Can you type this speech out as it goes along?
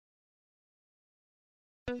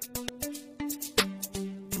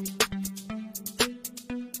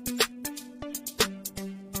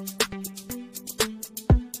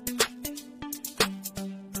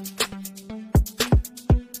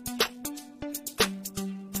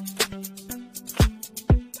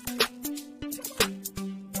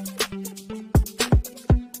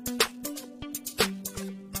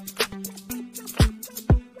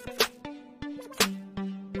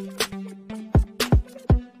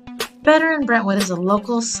Better in Brentwood is a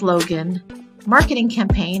local slogan, marketing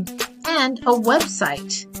campaign, and a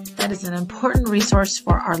website that is an important resource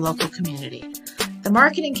for our local community. The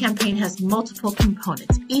marketing campaign has multiple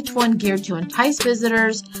components, each one geared to entice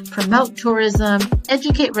visitors, promote tourism,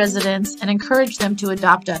 educate residents, and encourage them to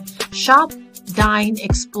adopt a shop, dine,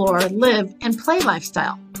 explore, live, and play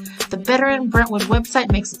lifestyle. The Better in Brentwood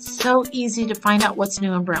website makes it so easy to find out what's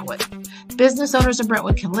new in Brentwood. Business owners in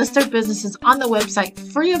Brentwood can list their businesses on the website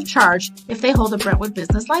free of charge if they hold a Brentwood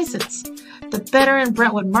business license. The Better in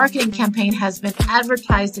Brentwood marketing campaign has been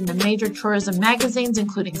advertised in the major tourism magazines,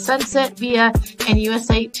 including Sunset, Via, and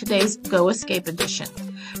USA Today's Go Escape edition.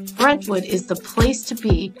 Brentwood is the place to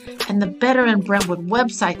be, and the Better in Brentwood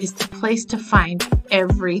website is the place to find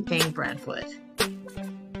everything Brentwood.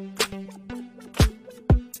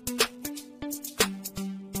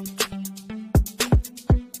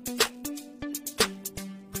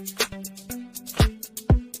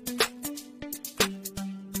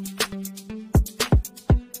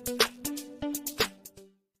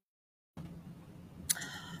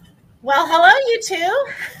 Well, hello, you two.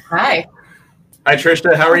 Hi. Hi,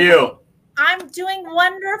 Trisha. How are you? I'm doing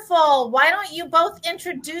wonderful. Why don't you both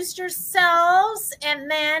introduce yourselves and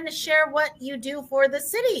then share what you do for the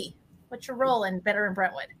city? What's your role in Better in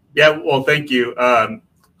Brentwood? Yeah, well, thank you.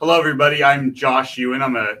 Hello, everybody. I'm Josh Ewan.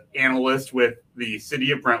 I'm an analyst with the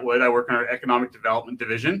City of Brentwood. I work in our Economic Development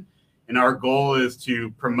Division, and our goal is to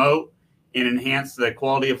promote and enhance the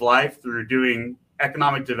quality of life through doing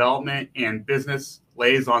economic development and business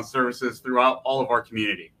liaison services throughout all of our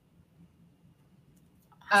community.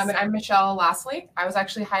 And I'm Michelle Lastly. I was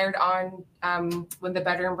actually hired on when the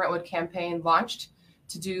Better in Brentwood campaign launched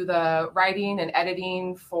to do the writing and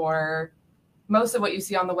editing for most of what you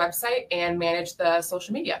see on the website and manage the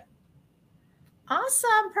social media.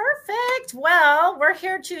 Awesome. Perfect. Well, we're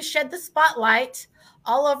here to shed the spotlight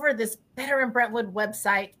all over this Better in Brentwood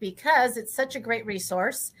website because it's such a great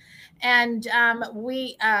resource. And the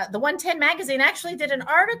 110 magazine actually did an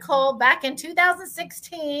article back in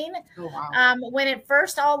 2016 when it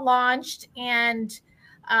first all launched. And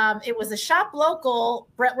it was a shop local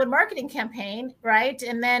Brentwood marketing campaign, right?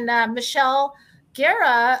 And then Michelle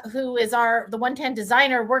Guerra, who is the 110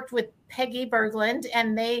 designer, worked with Peggy Berglund,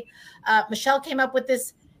 and Michelle came up with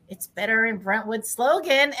this "It's Better in Brentwood"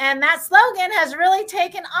 slogan, and that slogan has really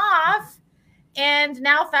taken off. And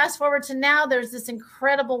now, fast forward to now, there's this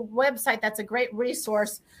incredible website that's a great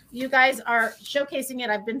resource. You guys are showcasing it.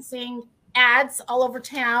 I've been seeing ads all over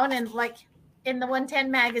town and like in the 110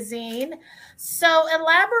 magazine. So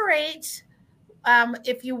elaborate,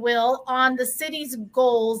 if you will, on the city's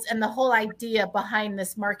goals and the whole idea behind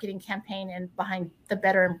this marketing campaign and behind the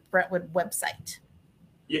Better in Brentwood website.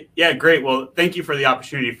 Yeah, great. Well, thank you for the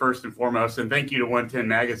opportunity first and foremost, and thank you to 110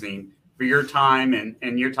 Magazine for your time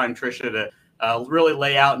and your time, Trisha, to really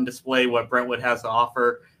lay out and display what Brentwood has to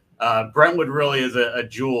offer. Brentwood really is a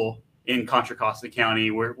jewel in Contra Costa County.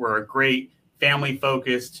 We're a great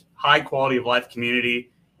family-focused, high quality of life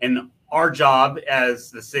community, and our job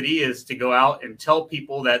as the city is to go out and tell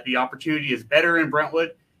people that the opportunity is better in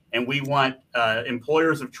Brentwood, and we want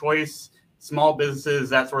employers of choice, small businesses,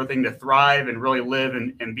 that sort of thing, to thrive and really live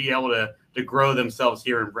and be able to grow themselves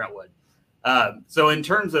here in Brentwood. So in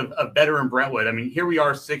terms of Better in Brentwood, I mean, here we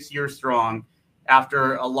are 6 years strong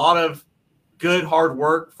after a lot of good, hard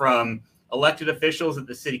work from elected officials at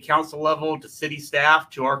the city council level to city staff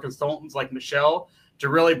to our consultants like Michelle to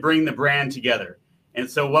really bring the brand together. And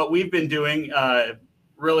so what we've been doing,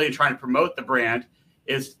 really trying to promote the brand,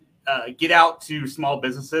 is get out to small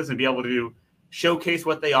businesses and be able to showcase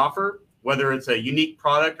what they offer, whether it's a unique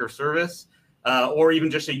product or service, or even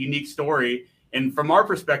just a unique story. And from our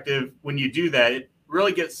perspective, when you do that, it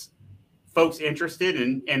really gets folks interested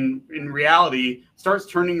and in reality starts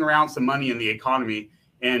turning around some money in the economy.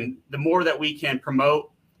 And the more that we can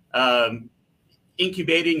promote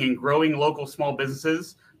incubating and growing local small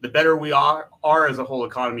businesses, the better we are as a whole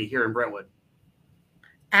economy here in Brentwood.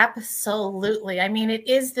 Absolutely. I mean, it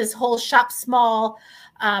is this whole shop small,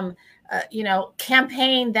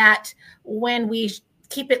 campaign that when we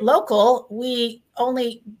keep it local, we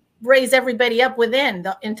only raise everybody up within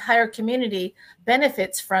the entire community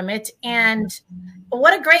benefits from it. And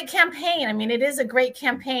What a great campaign. I mean, it is a great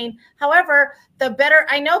campaign. However,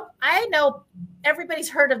 I know everybody's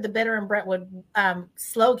heard of the Better in Brentwood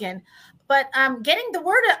slogan, but getting the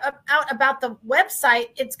word out about the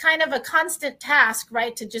website, it's kind of a constant task,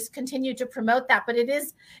 right? To just continue to promote that. But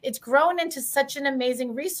it's grown into such an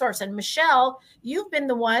amazing resource. And Michelle, you've been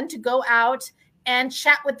the one to go out and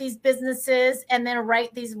chat with these businesses and then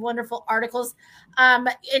write these wonderful articles. And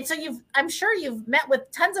so I'm sure you've met with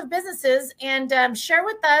tons of businesses, and share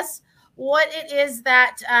with us what it is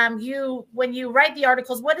that when you write the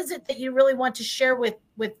articles, what is it that you really want to share with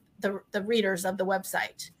the readers of the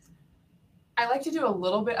website? I like to do a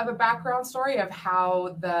little bit of a background story of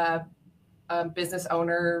how the business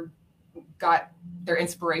owner got their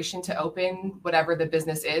inspiration to open whatever the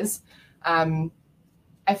business is.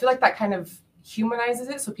 I feel like that kind of humanizes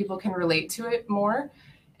it so people can relate to it more.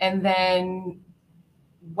 And then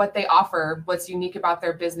what they offer, what's unique about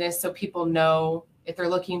their business, so people know if they're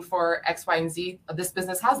looking for X, Y, and Z, this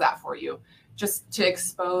business has that for you. Just to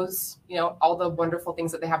expose, all the wonderful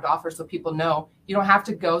things that they have to offer, so people know you don't have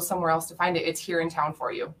to go somewhere else to find it. It's here in town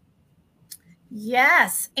for you.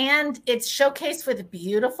 Yes, and it's showcased with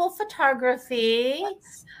beautiful photography.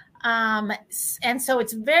 Yes. And so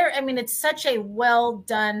it's such a well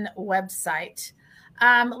done website.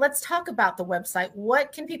 Let's talk about the website.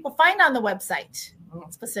 What can people find on the website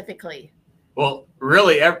specifically? Well,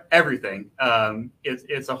 really everything.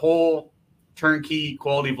 It's a whole turnkey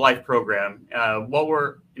quality of life program. What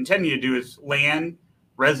we're intending to do is land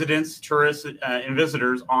residents, tourists, and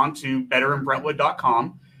visitors onto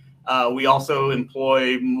betterinbrentwood.com. We also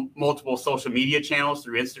employ multiple social media channels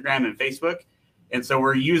through Instagram and Facebook. And so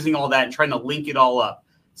we're using all that and trying to link it all up.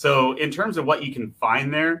 So in terms of what you can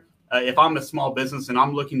find there, if I'm a small business and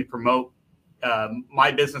I'm looking to promote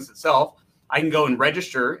my business itself, I can go and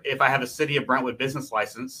register, if I have a City of Brentwood business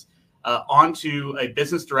license, onto a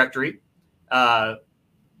business directory.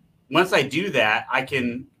 Once I do that, I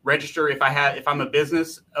can register if I'm a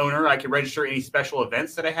business owner, I can register any special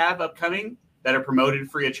events that I have upcoming that are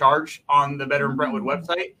promoted free of charge on the Better in Brentwood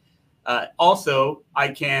website. Also, I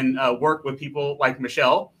can work with people like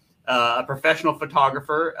Michelle, a professional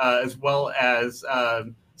photographer, as well as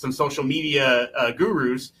some social media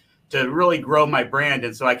gurus to really grow my brand.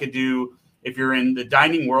 And so I could do, if you're in the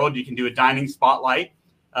dining world, you can do a dining spotlight,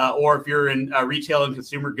 or if you're in retail and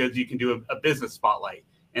consumer goods, you can do a business spotlight.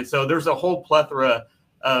 And so there's a whole plethora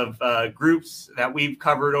of groups that we've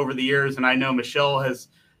covered over the years. And I know Michelle has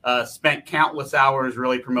spent countless hours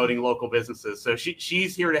really promoting local businesses. So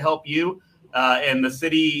she's here to help you. And the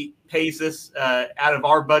city pays this out of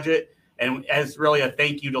our budget, and as really a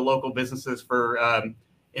thank you to local businesses for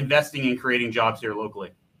investing and creating jobs here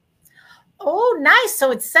locally. Oh, nice. So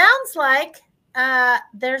it sounds like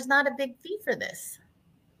there's not a big fee for this.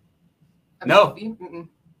 No,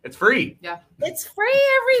 it's free. Yeah. It's free,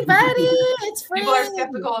 everybody. It's free. People are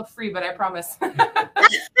skeptical of free, but I promise.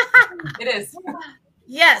 It is.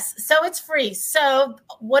 Yes. So it's free. So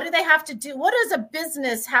what do they have to do? What does a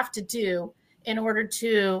business have to do in order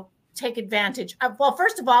to take advantage of? Well,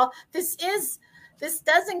 first of all, this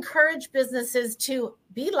does encourage businesses to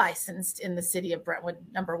be licensed in the city of Brentwood,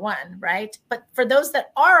 number one, right? But for those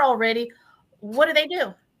that are already, what do they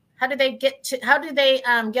do? How do they get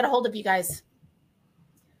a hold of you guys?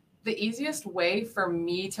 The easiest way for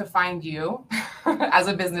me to find you as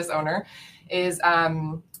a business owner is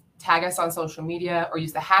tag us on social media or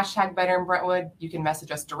use the hashtag Better in Brentwood. You can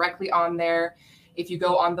message us directly on there. If you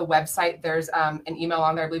go on the website, there's an email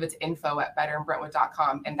on there. I believe it's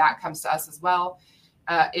info@betterinbrentwood.com, and that comes to us as well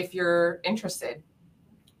if you're interested.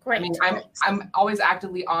 Great. I mean, I'm always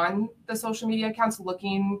actively on the social media accounts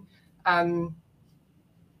looking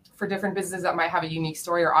for different businesses that might have a unique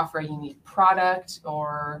story or offer a unique product,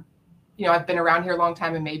 or, I've been around here a long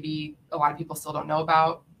time and maybe a lot of people still don't know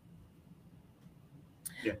about.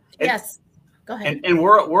 Yeah. Yes. Go ahead. And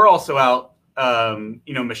we're also out,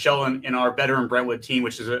 Michelle and our Better in Brentwood team,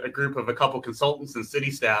 which is a group of a couple consultants and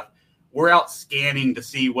city staff. We're out scanning to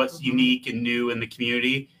see what's unique and new in the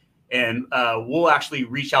community. And we'll actually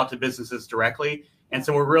reach out to businesses directly. And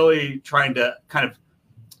so we're really trying to kind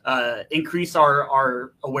of increase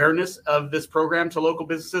our awareness of this program to local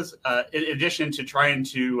businesses, in addition to trying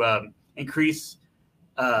to increase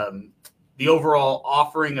the overall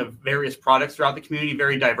offering of various products throughout the community,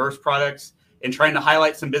 very diverse products, and trying to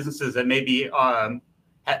highlight some businesses that maybe aren't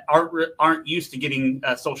used to getting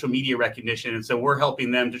social media recognition. And so we're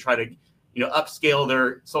helping them to try to, upscale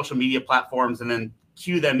their social media platforms and then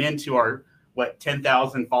cue them into our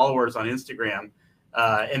 10,000 followers on Instagram.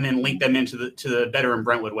 and then link them into the Better in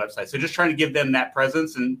Brentwood website. So just trying to give them that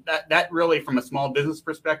presence, and that really, from a small business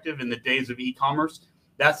perspective, in the days of e-commerce,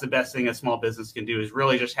 that's the best thing a small business can do, is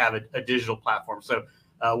really just have a digital platform. So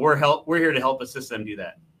we're here to help assist them do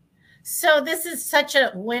that. So this is such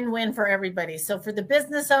a win-win for everybody. So for the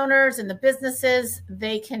business owners and the businesses,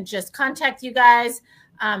 they can just contact you guys.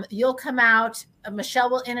 You'll come out. Michelle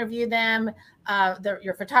will interview them.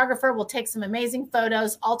 Your photographer will take some amazing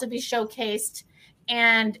photos, all to be showcased.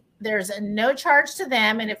 And there's no charge to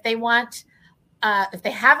them. And if they want, if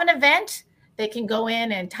they have an event, they can go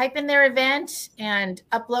in and type in their event and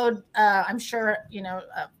upload, I'm sure,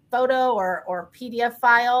 a photo or PDF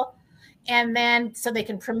file. And then so they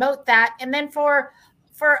can promote that. And then for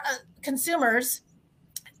consumers,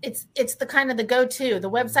 it's the kind of the go-to. The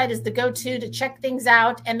website is the go-to to check things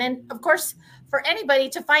out. And then, of course, for anybody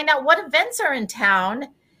to find out what events are in town,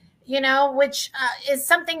 which is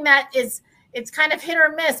something that it's kind of hit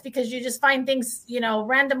or miss, because you just find things,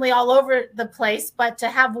 randomly all over the place. But to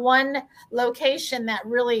have one location that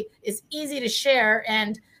really is easy to share.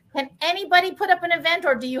 And can anybody put up an event,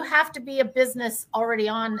 or do you have to be a business already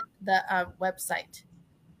on the website?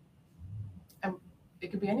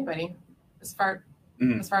 It could be anybody, as far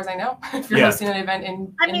as I know. If you're hosting an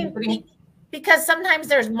event because sometimes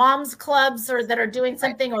there's moms clubs that are doing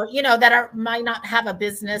something, or might not have a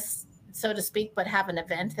business, so to speak, but have an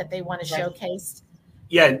event that they want to showcase.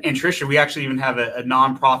 Yeah, and Tricia, we actually even have a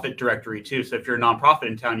nonprofit directory too. So if you're a nonprofit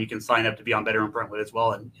in town, you can sign up to be on Better in Brentwood as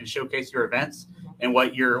well, and showcase your events and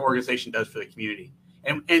what your organization does for the community.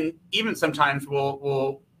 And even sometimes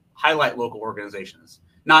we'll highlight local organizations,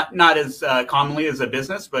 not as commonly as a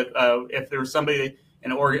business, but if there's somebody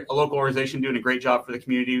in a local organization doing a great job for the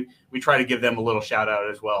community, we try to give them a little shout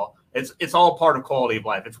out as well. It's all part of quality of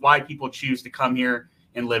life. It's why people choose to come here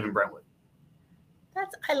and live in Brentwood.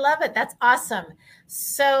 I love it. That's awesome.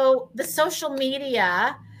 So the social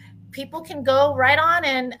media, people can go right on,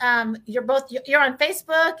 and you're on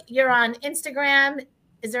Facebook, you're on Instagram.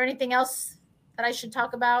 Is there anything else that I should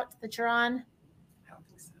talk about that you're on? I don't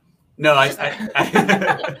think so. No, Those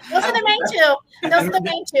are the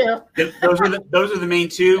main two. Those are the main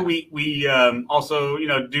two. We also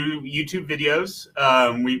do YouTube videos.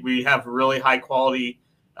 We have a really high quality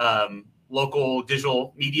local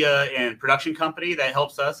digital media and production company that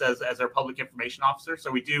helps us as our public information officer. So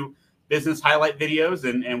we do business highlight videos,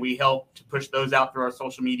 and we help to push those out through our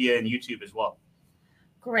social media and YouTube as well.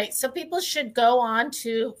 Great. So people should go on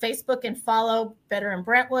to Facebook and follow Better in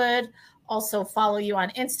Brentwood. Also follow you on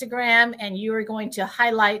Instagram, and you are going to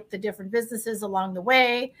highlight the different businesses along the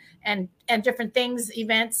way and different things,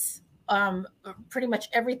 events, pretty much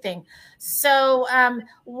everything. So it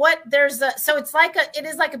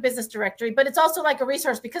is like a business directory, but it's also like a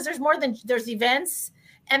resource, because there's events,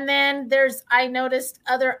 and then I noticed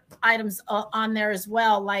other items on there as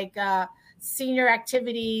well, like senior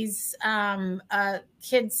activities,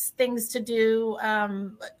 kids things to do.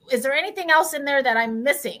 Is there anything else in there that I'm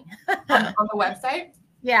missing? On the website?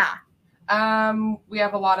 Yeah. We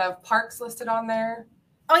have a lot of parks listed on there.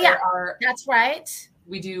 Oh yeah, that's right.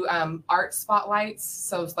 We do art spotlights,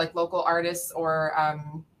 so it's like local artists or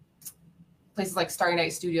places like Starry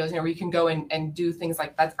Night Studios, where you can go and do things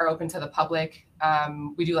like that are open to the public.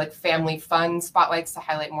 We do like family fun spotlights to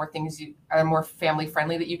highlight more things that are more family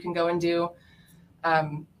friendly that you can go and do.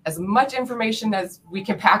 As much information as we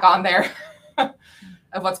can pack on there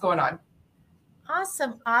of what's going on.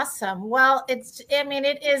 Awesome. Well, it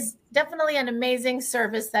is definitely an amazing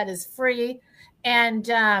service that is free, and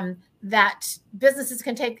that businesses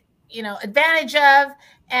can take, advantage of,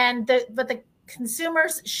 but the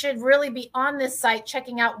consumers should really be on this site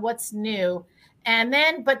checking out what's new. And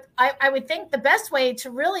then, but I would think the best way to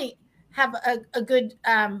really have a good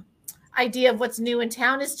idea of what's new in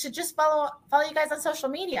town is to just follow you guys on social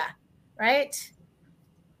media, right?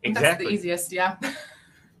 Exactly. That's the easiest, yeah.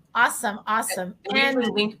 Awesome. And we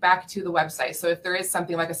link back to the website. So if there is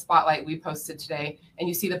something like a spotlight we posted today and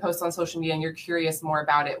you see the post on social media and you're curious more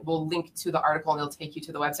about it, we'll link to the article and it'll take you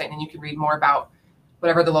to the website, and then you can read more about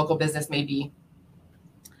whatever the local business may be.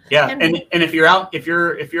 Yeah. And if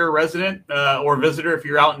you're a resident or visitor, if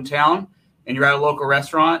you're out in town and you're at a local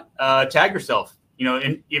restaurant, tag yourself,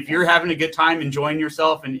 and if you're having a good time, enjoying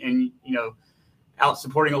yourself and out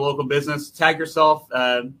supporting a local business, tag yourself,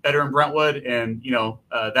 Better in Brentwood, and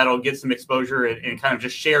that'll get some exposure and kind of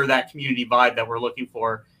just share that community vibe that we're looking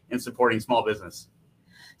for in supporting small business.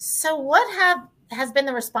 So what has been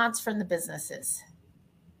the response from the businesses?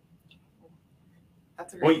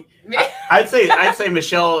 That's a great. Well, I'd say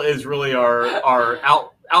Michelle is really our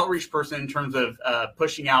outreach person in terms of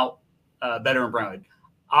pushing out Better in Brentwood.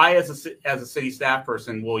 I, as a city staff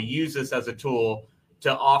person, will use this as a tool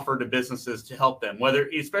to offer to businesses to help them, whether,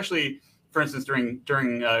 especially, for instance, during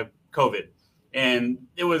COVID. And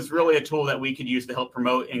it was really a tool that we could use to help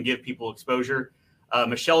promote and give people exposure.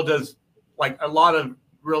 Michelle does like a lot of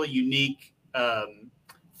really unique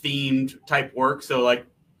themed type work. So like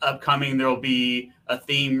upcoming, there'll be a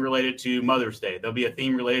theme related to Mother's Day. There'll be a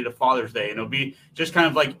theme related to Father's Day. And it'll be just kind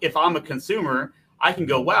of like, if I'm a consumer, I can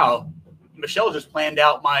go, wow, Michelle just planned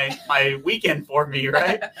out my weekend for me,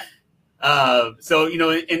 right? So, you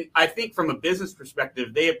know, and I think from a business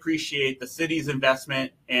perspective, they appreciate the city's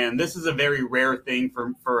investment. And this is a very rare thing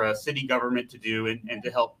for a city government to do and to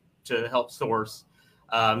help source.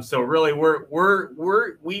 So really,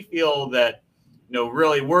 we feel that, you know,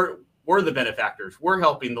 really we're the benefactors. We're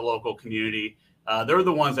helping the local community. They're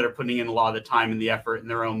the ones that are putting in a lot of the time and the effort and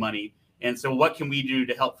their own money. And so what can we do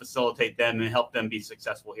to help facilitate them and help them be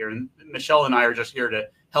successful here? And Michelle and I are just here to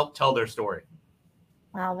help tell their story.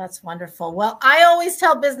 Wow, that's wonderful. Well, I always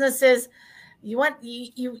tell businesses, you want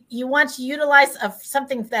to utilize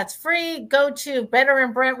something that's free, go to Better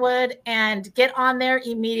in Brentwood and get on there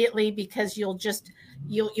immediately, because you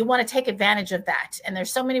want to take advantage of that. And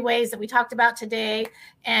there's so many ways that we talked about today.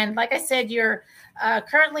 And like I said, you're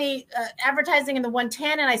currently advertising in the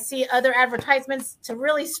 110, and I see other advertisements to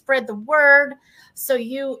really spread the word. So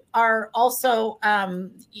you are also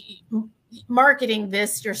marketing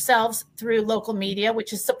this yourselves through local media,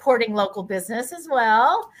 which is supporting local business as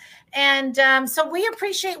well. And so we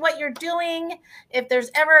appreciate what you're doing. If there's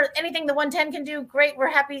ever anything the 110 can do, great. We're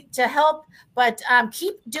happy to help, but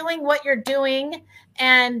keep doing what you're doing.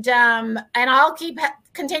 And I'll keep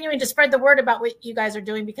continuing to spread the word about what you guys are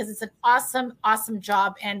doing, because it's an awesome, awesome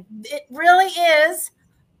job. And it really is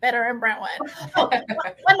Better in Brentwood. Oh,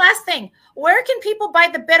 one last thing. Where can people buy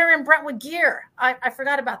the Better in Brentwood gear? I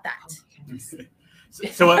forgot about that.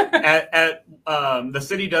 So at the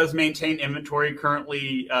city does maintain inventory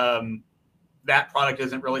currently. That product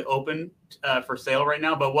isn't really open for sale right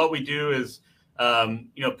now. But what we do is,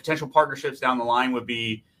 potential partnerships down the line would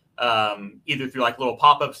be either through like little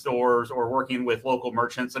pop-up stores or working with local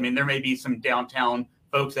merchants. I mean, there may be some downtown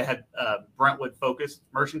folks that had Brentwood focused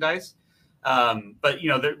merchandise. But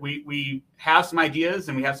we have some ideas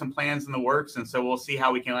and we have some plans in the works. And so we'll see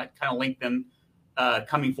how we can kind of link them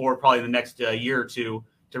coming forward probably in the next year or two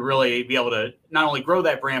to really be able to not only grow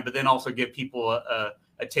that brand, but then also give people a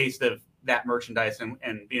taste of that merchandise and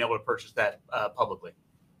being able to purchase that publicly.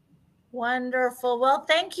 Wonderful. Well,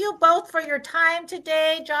 thank you both for your time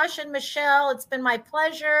today, Josh and Michelle. It's been my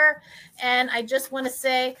pleasure. And I just want to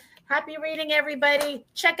say happy reading, everybody.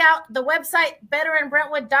 Check out the website,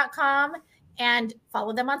 betterinbrentwood.com, and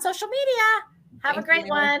follow them on social media. Have a great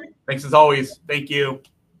one. Thanks as always. Thank you.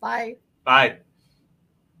 Bye. Bye.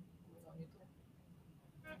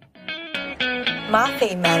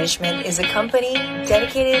 Mafe Management is a company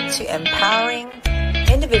dedicated to empowering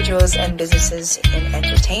individuals and businesses in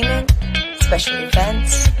entertainment, special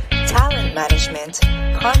events, talent management,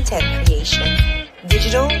 content creation,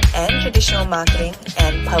 digital and traditional marketing,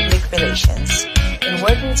 and public relations, in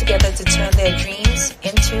working together to turn their dreams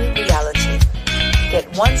into reality.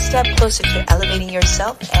 Get one step closer to elevating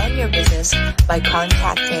yourself and your business by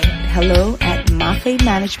contacting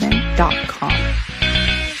hello@mafemanagement.com.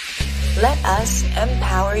 Let us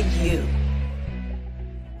empower you.